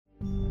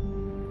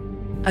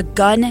a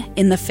gun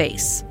in the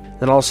face.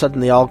 Then all of a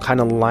sudden they all kind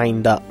of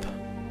lined up.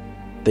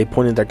 They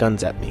pointed their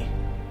guns at me.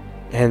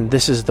 And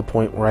this is the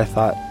point where I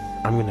thought,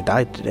 I'm going to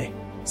die today.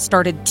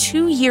 Started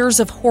 2 years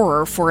of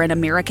horror for an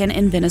American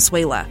in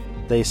Venezuela.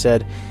 They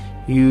said,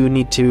 you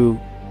need to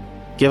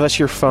give us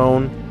your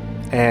phone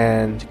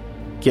and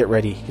get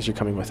ready because you're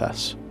coming with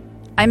us.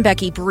 I'm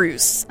Becky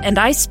Bruce, and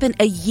I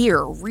spent a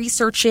year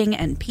researching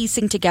and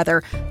piecing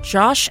together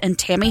Josh and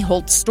Tammy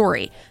Holt's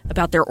story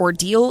about their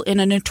ordeal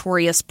in a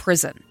notorious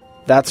prison.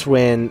 That's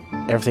when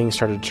everything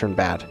started to turn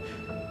bad.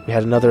 We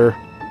had another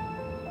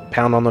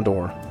pound on the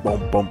door.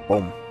 Boom, boom,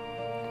 boom.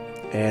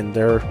 And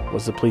there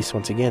was the police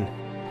once again.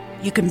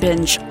 You can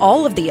binge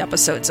all of the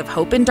episodes of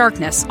Hope in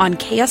Darkness on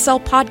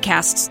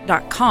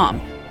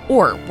KSLpodcasts.com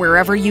or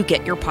wherever you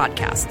get your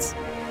podcasts.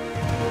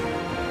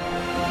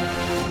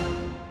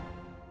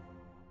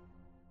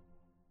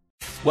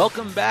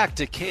 Welcome back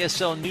to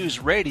KSL News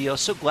Radio.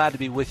 So glad to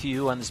be with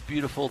you on this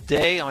beautiful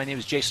day. My name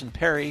is Jason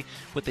Perry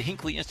with the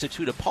Hinckley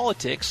Institute of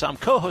Politics. I'm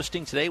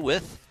co-hosting today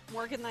with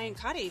Morgan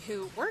Lyon-Cotti,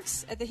 who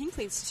works at the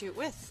Hinckley Institute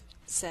with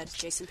said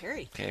Jason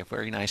Perry. Okay,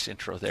 very nice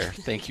intro there.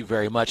 Thank you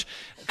very much.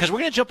 Because we're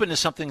going to jump into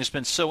something that's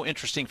been so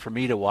interesting for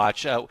me to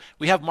watch.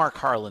 We have Mark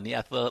Harlan, the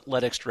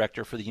athletics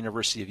director for the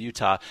University of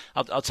Utah.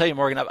 I'll tell you,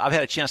 Morgan, I've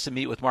had a chance to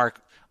meet with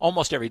Mark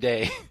almost every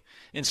day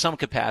in some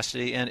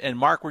capacity. And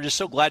Mark, we're just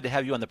so glad to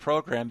have you on the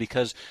program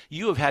because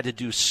you have had to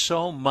do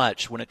so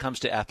much when it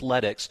comes to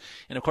athletics.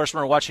 And, of course,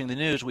 when we're watching the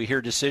news, we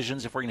hear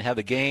decisions if we're going to have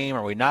a game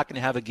or we're not going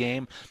to have a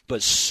game.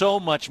 But so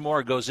much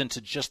more goes into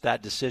just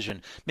that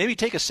decision. Maybe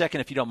take a second,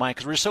 if you don't mind,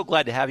 because we're so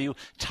glad to have you.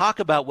 Talk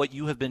about what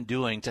you have been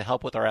doing to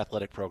help with our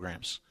athletic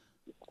programs.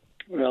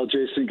 Well,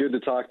 Jason, good to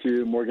talk to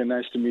you. Morgan,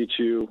 nice to meet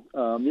you.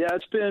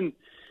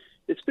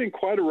 It's been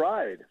quite a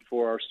ride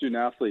for our student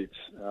athletes.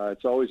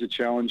 It's always a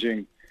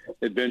challenging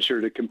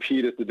adventure to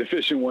compete at the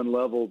Division I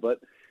level,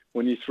 but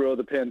when you throw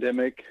the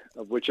pandemic,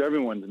 of which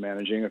everyone's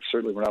managing,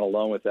 certainly we're not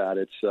alone with that,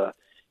 it's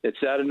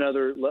at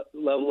another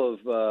level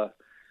of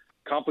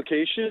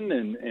complication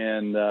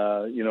and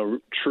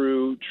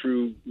true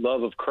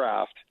love of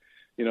craft,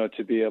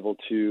 to be able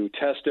to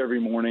test every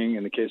morning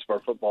in the case of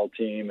our football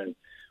team and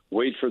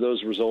wait for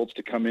those results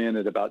to come in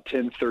at about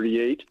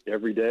 10:38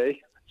 every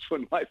day. That's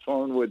when my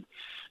phone would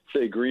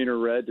say green or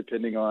red,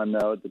 depending on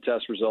the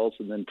test results,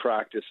 and then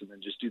practice, and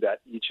then just do that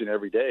each and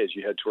every day as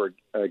you head toward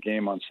a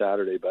game on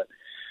Saturday. But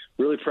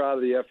really proud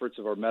of the efforts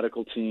of our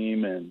medical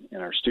team and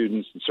our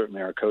students and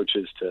certainly our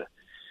coaches to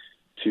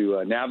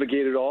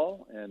navigate it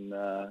all, and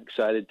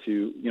excited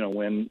to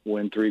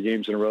win 3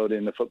 games in a row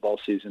in the football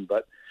season.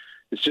 But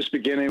it's just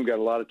beginning. We've got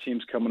a lot of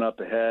teams coming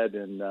up ahead,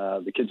 and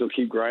the kids will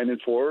keep grinding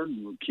forward,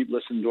 and we'll keep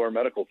listening to our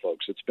medical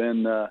folks. It's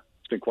been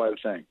quite a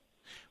thing.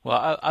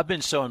 Well, I've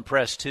been so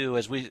impressed, too,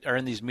 as we are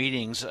in these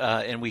meetings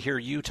and we hear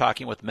you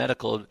talking with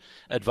medical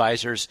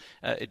advisors.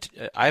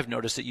 I've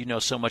noticed that you know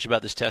so much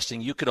about this testing.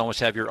 You could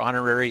almost have your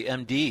honorary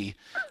MD.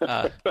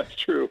 That's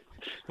true.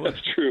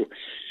 That's true.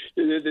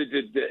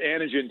 The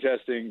antigen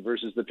testing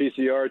versus the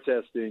PCR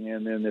testing,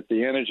 and then if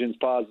the antigen's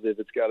positive,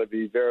 it's got to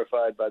be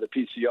verified by the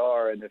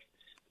PCR, and if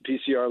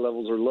PCR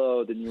levels are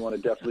low, then you want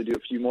to definitely do a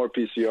few more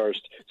PCRs.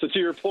 So to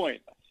your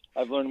point,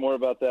 I've learned more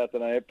about that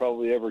than I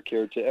probably ever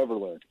cared to ever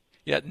learn.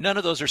 Yeah, none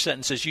of those are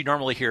sentences you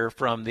normally hear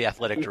from the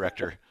athletic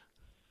director.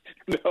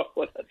 No,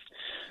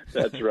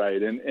 that's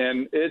right.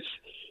 And it's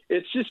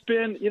just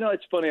been,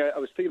 it's funny. I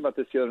was thinking about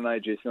this the other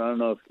night, Jason. I don't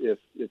know if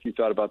you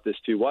thought about this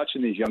too.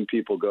 Watching these young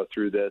people go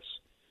through this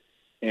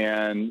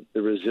and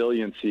the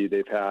resiliency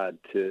they've had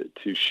to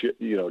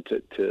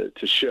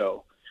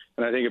show.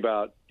 And I think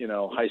about,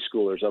 high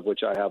schoolers, of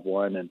which I have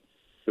one, and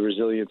the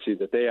resiliency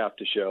that they have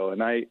to show.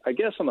 And I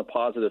guess on the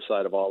positive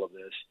side of all of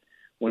this,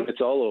 when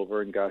it's all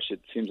over, and gosh, it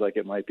seems like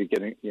it might be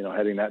getting,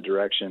 heading that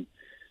direction,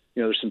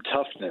 there's some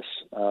toughness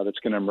that's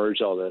going to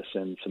emerge all this,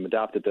 and some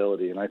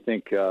adaptability. And I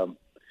think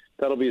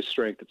that'll be a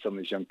strength that some of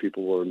these young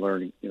people will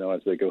learn,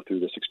 as they go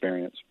through this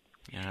experience.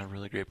 Yeah,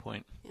 really great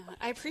point. Yeah,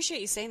 I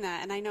appreciate you saying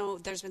that, and I know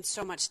there's been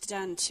so much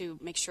done to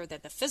make sure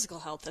that the physical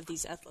health of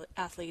these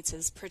athletes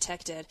is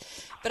protected.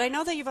 But I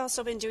know that you've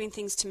also been doing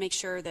things to make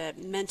sure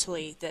that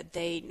mentally that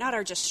they not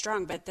are just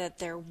strong, but that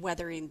they're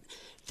weathering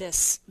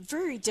this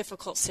very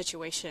difficult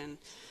situation.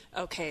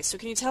 Okay, so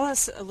can you tell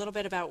us a little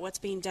bit about what's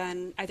being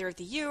done either at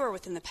the U or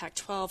within the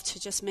Pac-12 to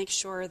just make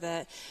sure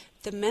that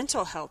the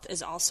mental health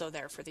is also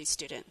there for these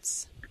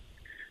students?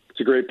 It's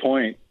a great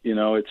point.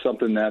 It's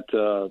something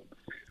that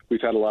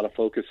we've had a lot of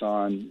focus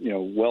on,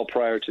 well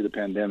prior to the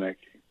pandemic.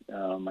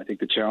 I think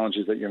the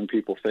challenges that young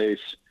people face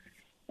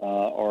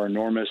are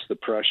enormous. The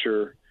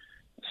pressure,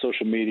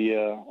 social media,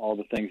 all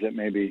the things that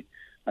maybe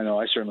I know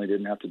I certainly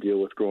didn't have to deal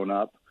with growing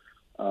up.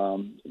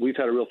 We've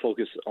had a real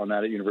focus on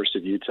that at University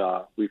of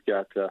Utah. We've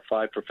got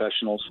 5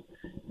 professionals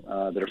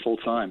that are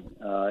full-time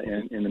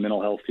in the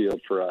mental health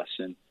field for us.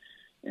 And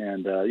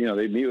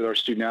they meet with our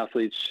student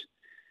athletes.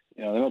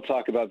 They don't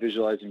talk about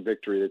visualizing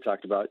victory. They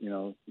talk about,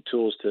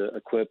 tools to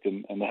equip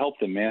and to help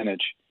them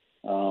manage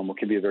what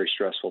can be a very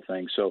stressful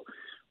thing. So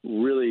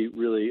really,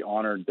 really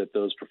honored that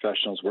those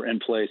professionals were in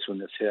place when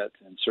this hit.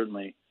 And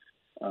certainly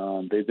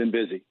they've been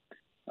busy.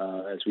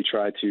 as we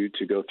try to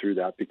go through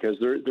that, because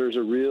there's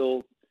a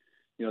real,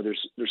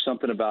 there's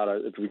something about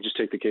it. If we just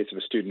take the case of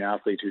a student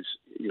athlete who's,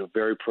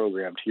 very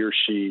programmed, he or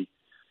she,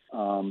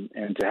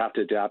 and to have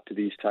to adapt to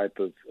these type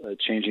of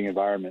changing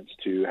environments,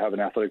 to have an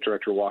athletic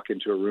director walk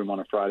into a room on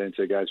a Friday and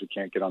say, guys, we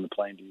can't get on the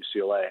plane to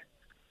UCLA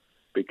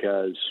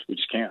because we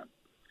just can't,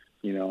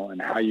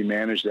 and how you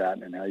manage that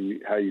and how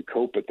you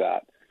cope with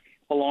that,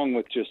 along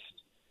with just,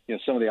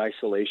 some of the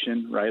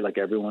isolation, right? Like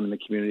everyone in the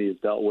community has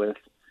dealt with.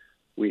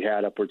 We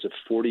had upwards of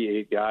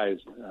 48 guys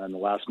in the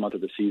last month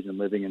of the season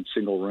living in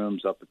single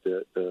rooms up at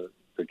the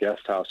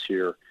guest house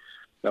here.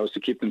 That was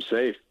to keep them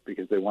safe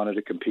because they wanted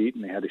to compete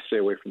and they had to stay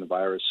away from the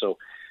virus. So,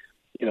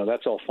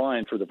 that's all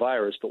fine for the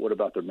virus, but what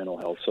about their mental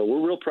health? So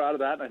we're real proud of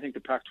that. And I think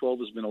the Pac-12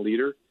 has been a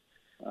leader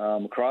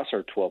across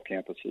our 12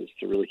 campuses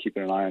to really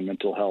keeping an eye on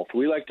mental health.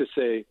 We like to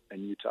say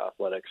in Utah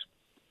athletics,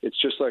 it's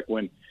just like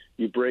when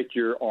you break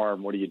your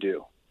arm, what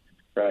do?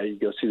 Right? You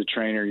go see the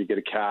trainer, you get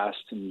a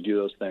cast, and you do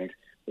those things.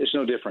 There's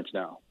no difference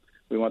now.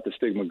 We want the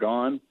stigma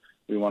gone.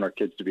 We want our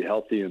kids to be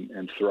healthy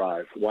and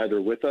thrive while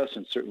they're with us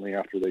and certainly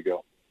after they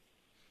go.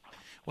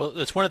 Well,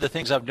 that's one of the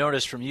things I've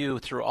noticed from you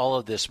through all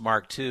of this,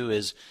 Mark, too,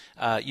 is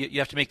you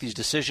have to make these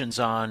decisions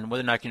on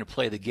whether or not you're going to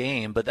play the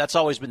game. But that's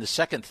always been the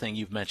second thing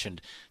you've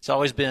mentioned. It's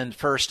always been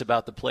first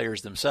about the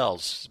players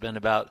themselves. It's been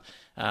about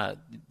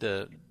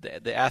the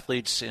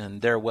athletes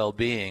and their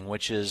well-being,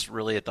 which is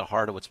really at the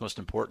heart of what's most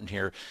important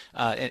here.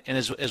 And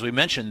as we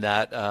mentioned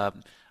that,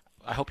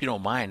 I hope you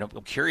don't mind. I'm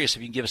curious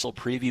if you can give us a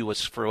little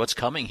preview for what's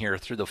coming here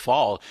through the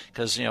fall,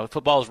 because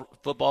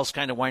football's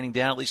kind of winding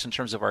down, at least in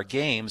terms of our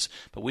games,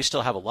 but we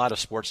still have a lot of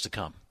sports to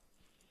come.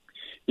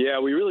 Yeah,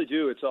 we really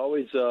do. It's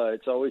always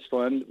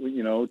fun,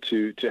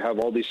 to have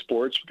all these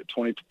sports,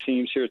 20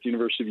 teams here at the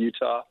University of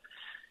Utah,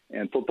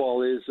 and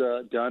football is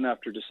done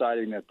after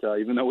deciding that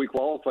even though we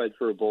qualified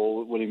for a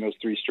bowl, winning those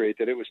 3 straight,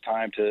 that it was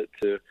time to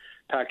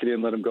pack it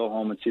in, let them go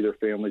home and see their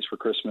families for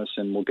Christmas,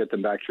 and we'll get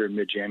them back here in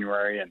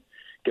mid-January and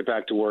get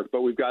back to work.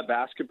 But we've got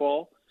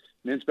basketball,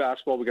 men's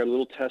basketball. We got a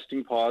little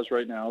testing pause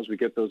right now as we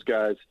get those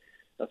guys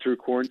through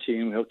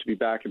quarantine. We hope to be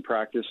back in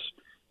practice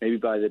maybe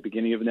by the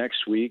beginning of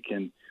next week,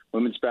 and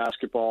women's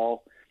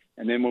basketball.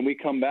 And then when we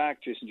come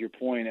back, Jason, to your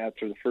point,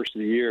 after the first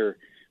of the year,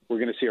 we're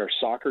going to see our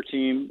soccer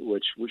team,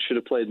 which we should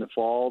have played in the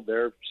fall.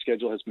 Their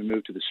schedule has been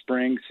moved to the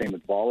spring. Same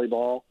with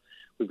volleyball.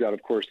 We've got,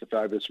 of course, the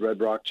fabulous Red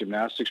Rock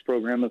gymnastics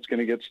program that's going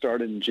to get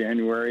started in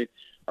January.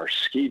 Our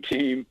ski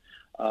team.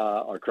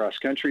 Our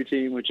cross-country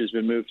team, which has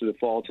been moved to the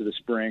fall to the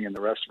spring, and the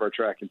rest of our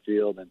track and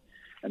field.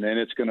 And then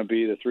it's going to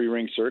be the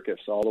 3-ring circus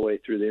all the way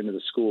through the end of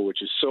the school,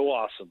 which is so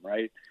awesome,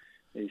 right?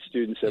 These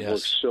students have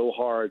worked so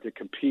hard to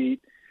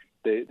compete.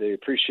 They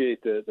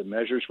appreciate the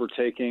measures we're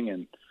taking,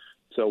 and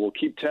so we'll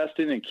keep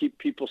testing and keep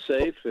people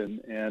safe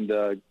and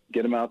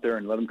get them out there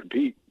and let them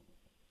compete.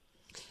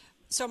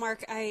 So,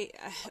 Mark,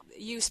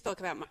 you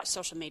spoke about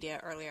social media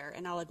earlier,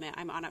 and I'll admit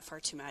I'm on it far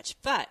too much.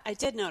 But I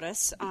did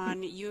notice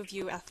on U of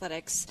U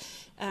Athletics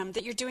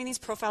that you're doing these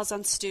profiles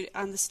on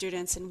the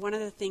students, and one of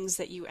the things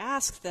that you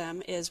ask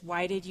them is,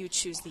 why did you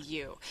choose the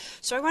U?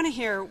 So I want to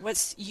hear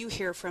what you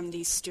hear from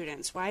these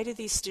students. Why do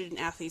these student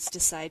athletes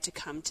decide to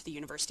come to the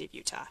University of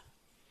Utah?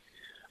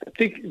 I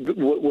think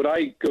what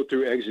I go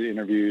through exit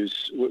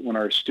interviews when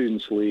our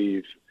students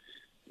leave,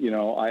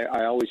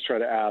 I always try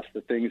to ask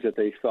the things that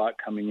they thought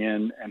coming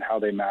in and how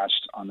they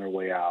matched on their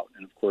way out.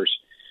 And, of course,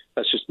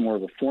 that's just more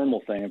of a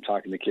formal thing. I'm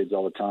talking to kids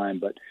all the time.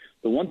 But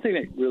the one thing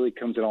that really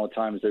comes in all the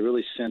time is they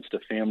really sensed a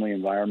family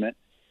environment.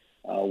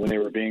 When they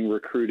were being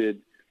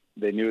recruited,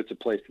 they knew it's a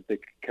place that they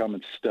could come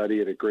and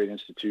study at a great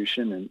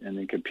institution and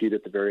then compete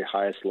at the very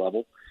highest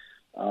level.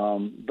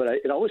 But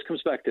it always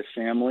comes back to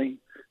family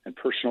and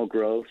personal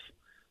growth.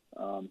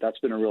 That's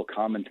been a real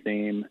common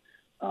theme.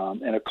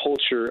 And a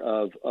culture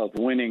of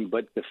winning,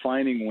 but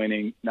defining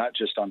winning not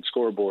just on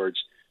scoreboards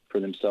for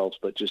themselves,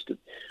 but just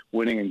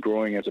winning and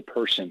growing as a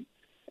person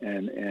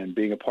and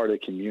being a part of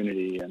the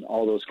community and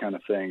all those kind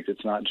of things.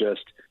 It's not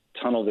just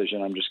tunnel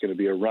vision. I'm just going to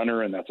be a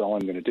runner and that's all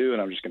I'm going to do.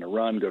 And I'm just going to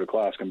run, go to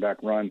class, come back,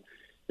 run.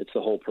 It's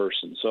the whole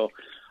person. So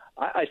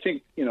I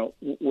think,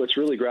 what's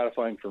really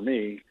gratifying for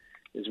me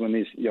is when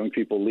these young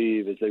people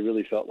leave is they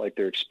really felt like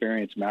their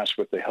experience matched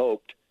what they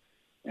hoped.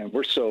 And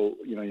we're so,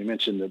 you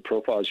mentioned the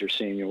profiles you're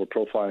seeing, we're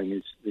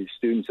profiling these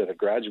students that have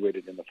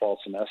graduated in the fall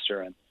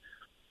semester. And,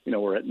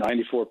 we're at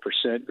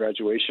 94%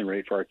 graduation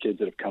rate for our kids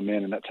that have come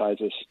in. And that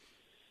ties us,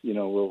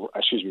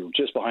 we're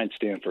just behind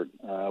Stanford.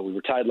 We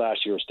were tied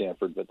last year with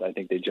Stanford, but I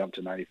think they jumped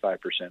to 95%.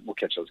 We'll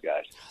catch those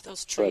guys.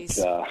 Those trees.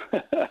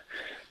 But,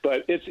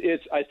 but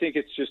I think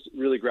it's just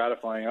really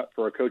gratifying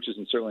for our coaches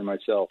and certainly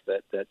myself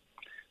that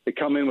they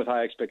come in with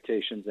high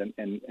expectations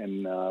and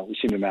we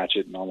seem to match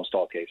it in almost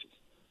all cases.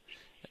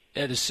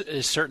 It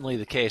is certainly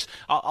the case.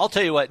 I'll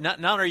tell you what, not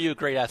only are you a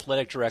great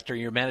athletic director,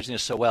 you're managing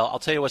this so well, I'll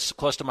tell you what's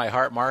close to my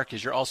heart, Mark,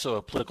 is you're also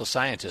a political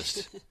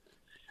scientist.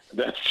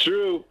 That's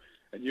true.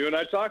 And you and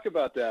I talk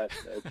about that.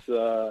 It's,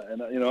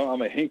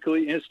 I'm a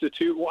Hinckley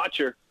Institute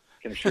watcher.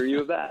 I can assure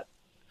you of that.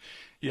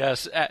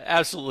 Yes,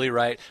 absolutely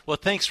right. Well,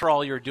 thanks for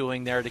all you're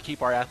doing there to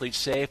keep our athletes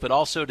safe, but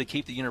also to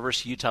keep the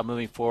University of Utah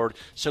moving forward.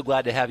 So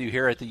glad to have you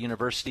here at the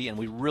university, and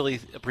we really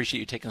appreciate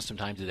you taking some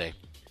time today.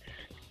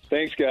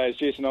 Thanks, guys.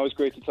 Jason, always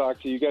great to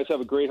talk to you. You guys have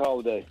a great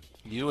holiday.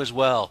 You as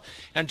well.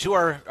 And to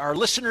our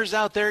listeners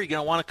out there, you're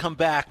going to want to come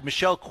back.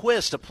 Michelle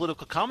Quist, a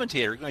political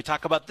commentator, you're going to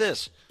talk about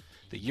this,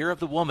 the Year of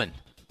the Woman.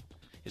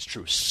 It's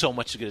true. So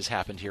much good has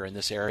happened here in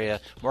this area.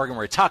 Morgan,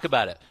 we're going to talk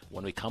about it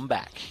when we come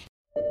back.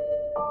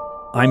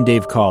 I'm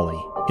Dave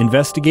Cawley,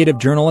 investigative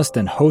journalist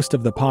and host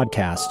of the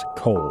podcast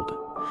Cold.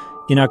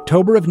 In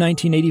October of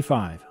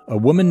 1985, a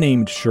woman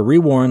named Cherie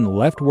Warren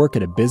left work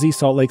at a busy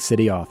Salt Lake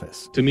City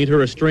office to meet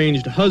her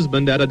estranged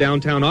husband at a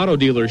downtown auto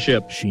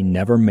dealership. She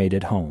never made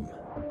it home.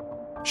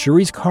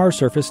 Cherie's car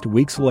surfaced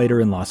weeks later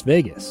in Las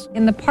Vegas.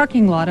 In the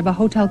parking lot of a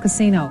hotel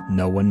casino.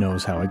 No one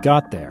knows how it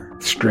got there.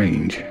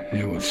 Strange.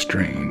 It was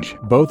strange.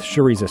 Both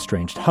Cherie's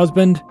estranged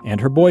husband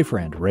and her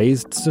boyfriend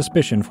raised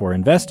suspicion for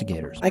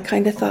investigators. I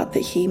kind of thought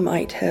that he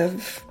might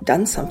have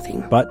done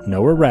something. But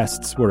no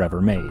arrests were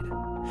ever made.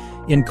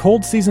 In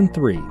Cold Season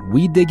 3,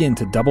 we dig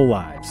into double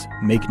lives,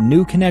 make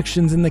new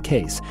connections in the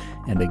case,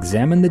 and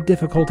examine the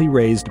difficulty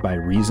raised by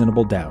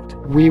reasonable doubt.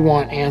 We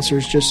want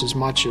answers just as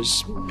much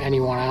as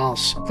anyone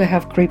else. They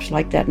have creeps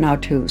like that now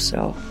too,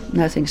 so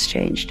nothing's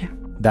changed.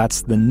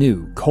 That's the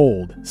new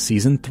Cold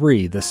Season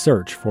 3, The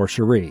Search for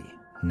Cherie,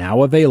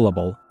 now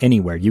available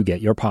anywhere you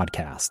get your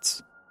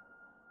podcasts.